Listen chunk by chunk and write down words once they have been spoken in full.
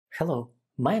Hello,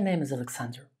 my name is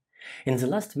Alexander. In the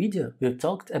last video we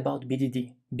talked about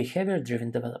BDD,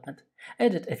 behavior-driven development,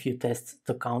 added a few tests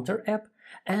to counter app,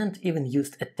 and even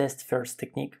used a test-first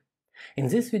technique. In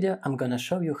this video I'm gonna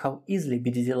show you how easily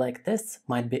BDD-like tests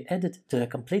might be added to a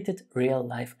completed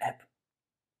real-life app.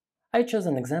 I chose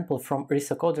an example from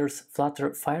Risocoder's Flutter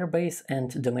Firebase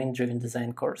and Domain-Driven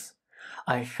Design course.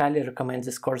 I highly recommend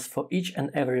this course for each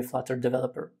and every Flutter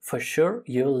developer. For sure,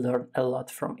 you'll learn a lot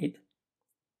from it.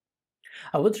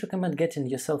 I would recommend getting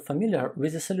yourself familiar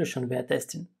with the solution we are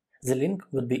testing. The link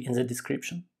would be in the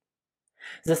description.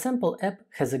 The sample app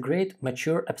has a great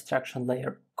mature abstraction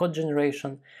layer, code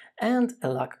generation, and a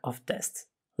lack of tests.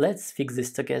 Let's fix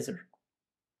this together.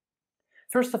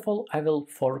 First of all, I will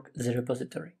fork the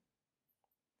repository.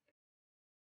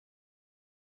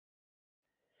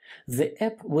 The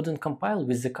app wouldn't compile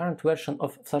with the current version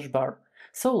of FlashBar,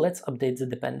 so let's update the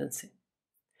dependency.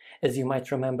 As you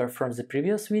might remember from the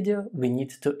previous video, we need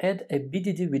to add a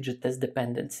BDD widget test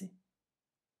dependency.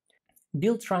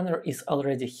 Build runner is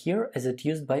already here as it's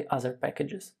used by other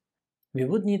packages. We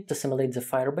would need to simulate the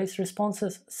Firebase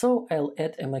responses, so I'll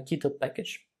add a Mockito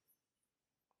package.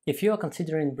 If you are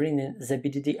considering bringing the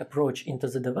BDD approach into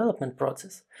the development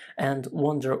process and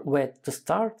wonder where to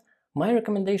start, my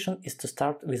recommendation is to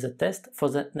start with a test for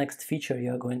the next feature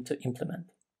you are going to implement.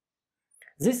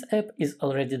 This app is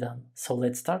already done, so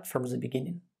let's start from the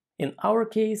beginning. In our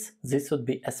case, this would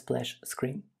be a splash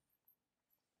screen.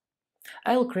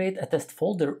 I'll create a test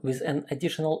folder with an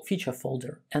additional feature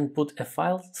folder and put a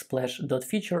file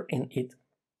splash.feature in it.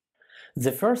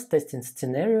 The first testing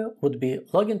scenario would be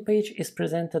login page is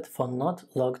presented for not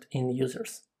logged in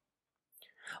users.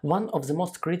 One of the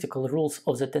most critical rules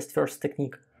of the test-first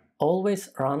technique: always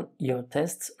run your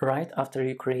tests right after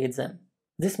you create them.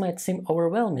 This might seem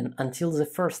overwhelming until the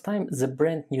first time the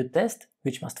brand new test,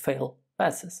 which must fail,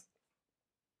 passes.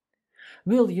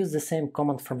 We'll use the same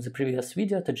command from the previous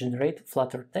video to generate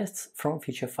Flutter tests from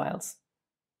feature files.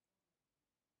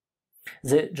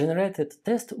 The generated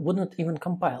test wouldn't even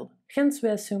compile, hence we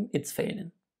assume it's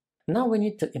failing. Now we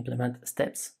need to implement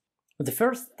steps. The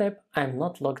first step, I'm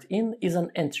not logged in, is an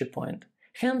entry point,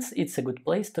 hence it's a good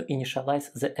place to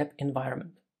initialize the app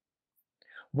environment.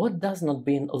 What does not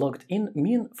being logged in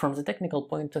mean from the technical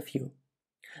point of view?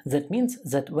 That means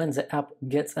that when the app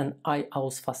gets an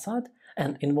IAuth facade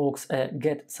and invokes a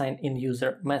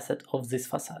getSignInUser method of this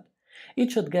facade,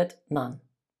 it should get none.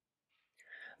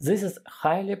 This is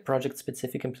highly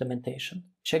project-specific implementation.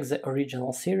 Check the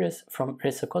original series from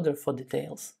Risocoder for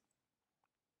details.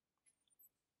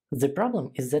 The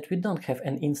problem is that we don't have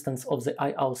an instance of the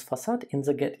IAuth facade in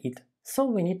the getIt, so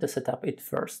we need to set up it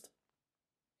first.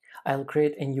 I'll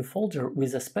create a new folder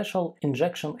with a special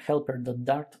injection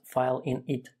helper.dart file in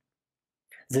it.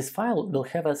 This file will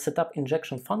have a setup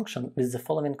injection function with the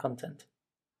following content.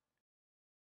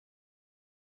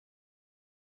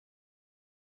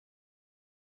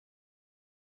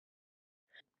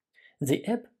 The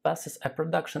app passes a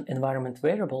production environment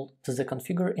variable to the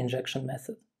configure injection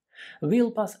method. We'll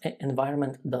pass an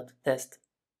environment.test.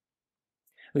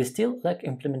 We still lack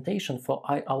implementation for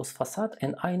IAuth facade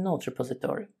and inode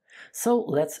repository, so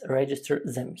let's register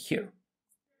them here.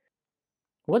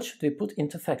 What should we put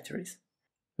into factories?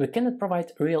 We cannot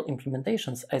provide real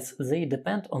implementations as they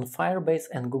depend on Firebase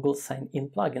and Google Sign-in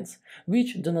plugins,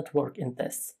 which do not work in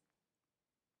tests.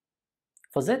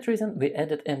 For that reason, we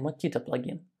added a Mockito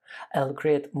plugin. I'll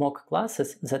create mock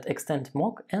classes that extend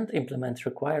mock and implement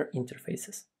require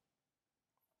interfaces.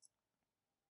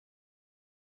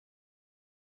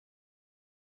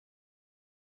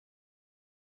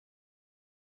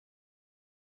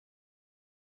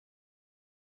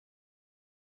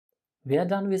 We are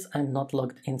done with I'm not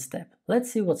logged in step.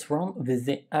 Let's see what's wrong with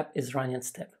the app is running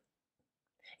step.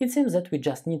 It seems that we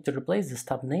just need to replace the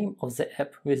stub name of the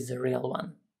app with the real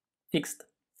one. Fixed.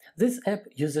 This app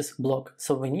uses block,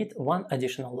 so we need one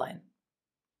additional line.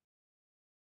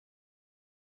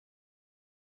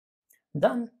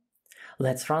 Done.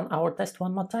 Let's run our test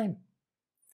one more time.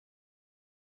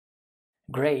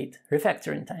 Great,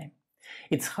 refactoring time.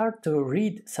 It's hard to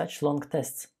read such long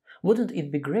tests. Wouldn't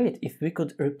it be great if we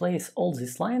could replace all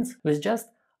these lines with just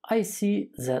I see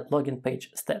the login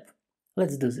page step?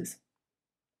 Let's do this.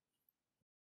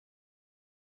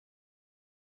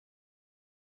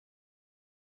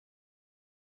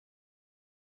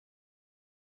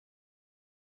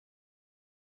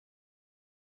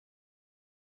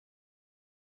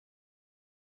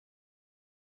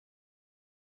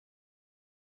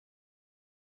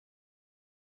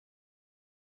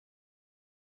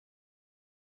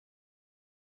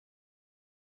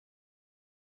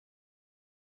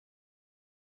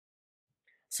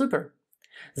 Super!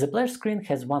 The splash screen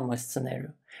has one more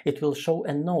scenario. It will show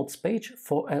a notes page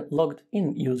for a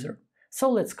logged-in user, so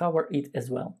let's cover it as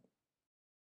well.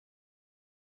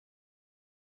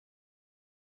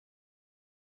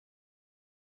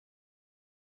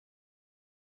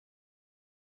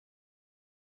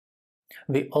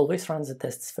 We always run the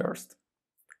tests first.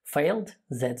 Failed?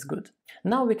 That's good.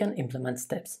 Now we can implement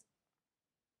steps.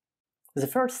 The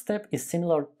first step is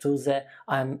similar to the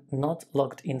I'm not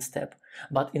logged in step,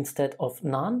 but instead of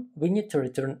none, we need to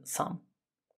return some.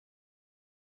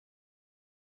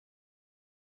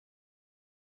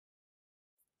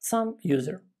 Some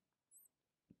user.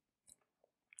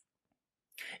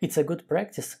 It's a good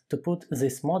practice to put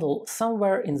this model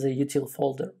somewhere in the util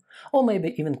folder, or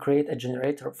maybe even create a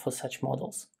generator for such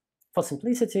models. For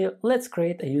simplicity, let's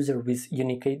create a user with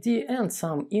unique ID and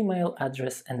some email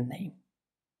address and name.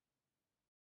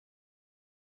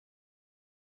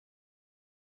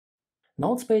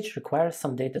 Notes page requires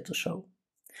some data to show.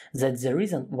 That's the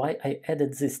reason why I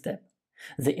added this step.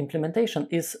 The implementation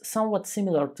is somewhat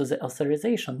similar to the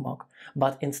authorization mock,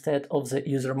 but instead of the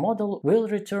user model, we'll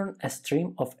return a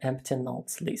stream of empty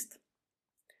nodes list.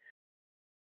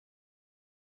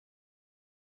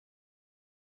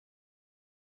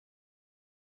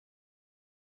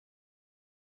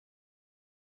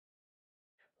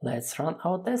 Let's run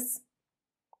our tests.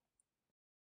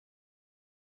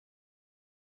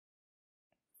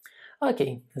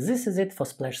 Okay, this is it for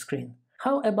splash screen.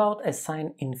 How about a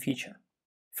sign-in feature?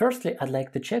 Firstly, I'd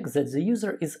like to check that the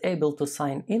user is able to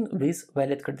sign in with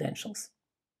valid credentials.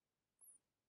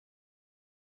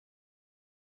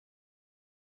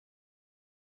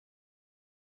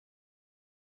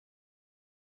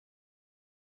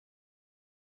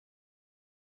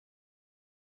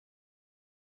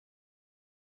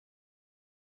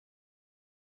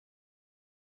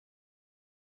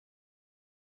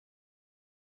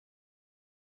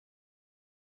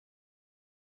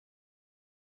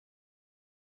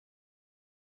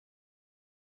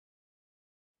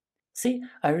 See,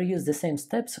 I reuse the same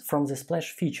steps from the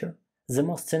splash feature. The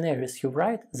more scenarios you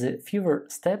write, the fewer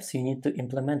steps you need to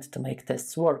implement to make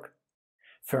tests work.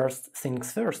 First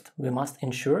things first, we must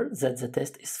ensure that the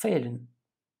test is failing.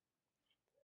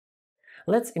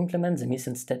 Let's implement the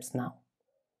missing steps now.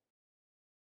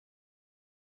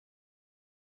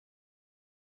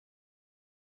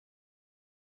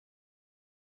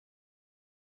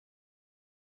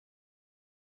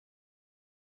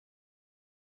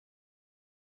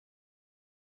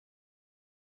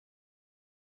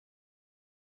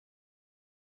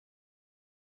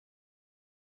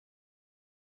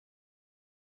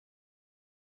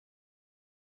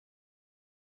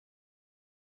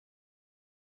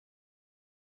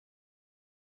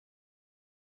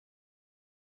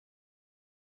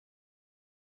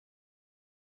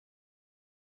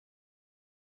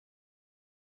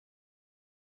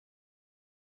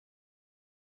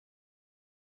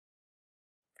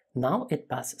 Now it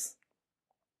passes.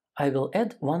 I will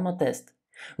add one more test.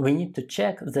 We need to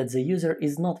check that the user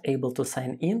is not able to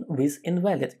sign in with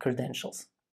invalid credentials.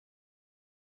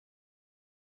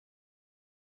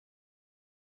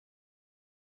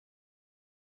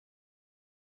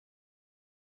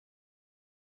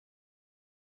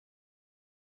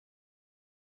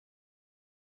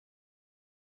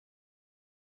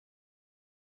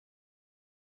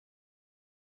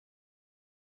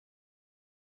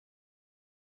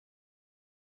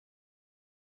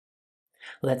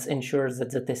 Let's ensure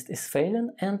that the test is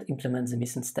failing and implement the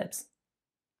missing steps.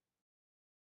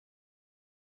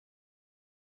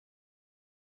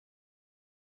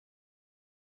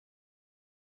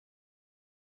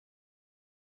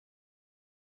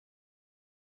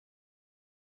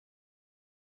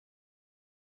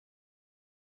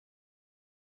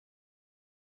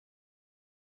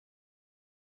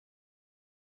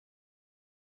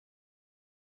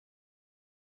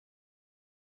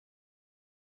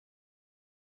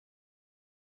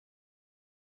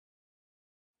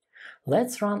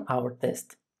 Let's run our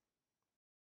test.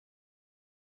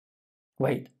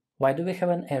 Wait, why do we have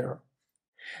an error?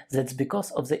 That's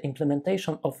because of the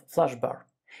implementation of flashbar.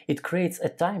 It creates a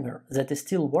timer that is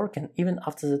still working even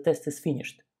after the test is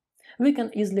finished. We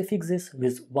can easily fix this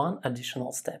with one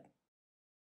additional step.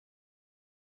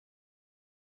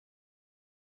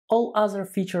 All other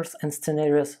features and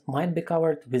scenarios might be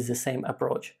covered with the same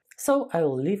approach, so I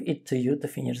will leave it to you to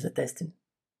finish the testing.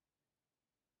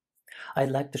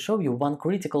 I'd like to show you one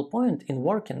critical point in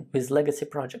working with legacy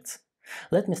projects.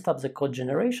 Let me stop the code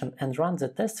generation and run the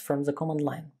tests from the command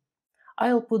line.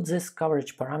 I'll put this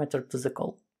coverage parameter to the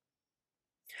call.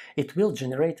 It will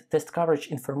generate test coverage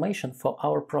information for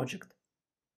our project.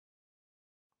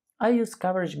 I use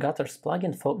Coverage Gutters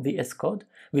plugin for VS Code,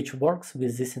 which works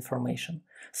with this information.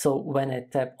 So when I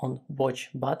tap on Watch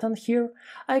button here,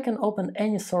 I can open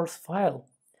any source file,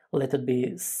 let it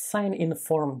be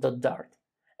signinform.dart,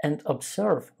 and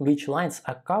observe which lines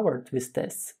are covered with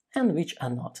tests and which are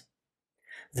not.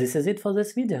 This is it for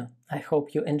this video. I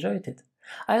hope you enjoyed it.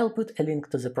 I'll put a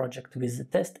link to the project with the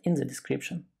test in the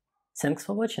description. Thanks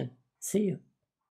for watching. See you!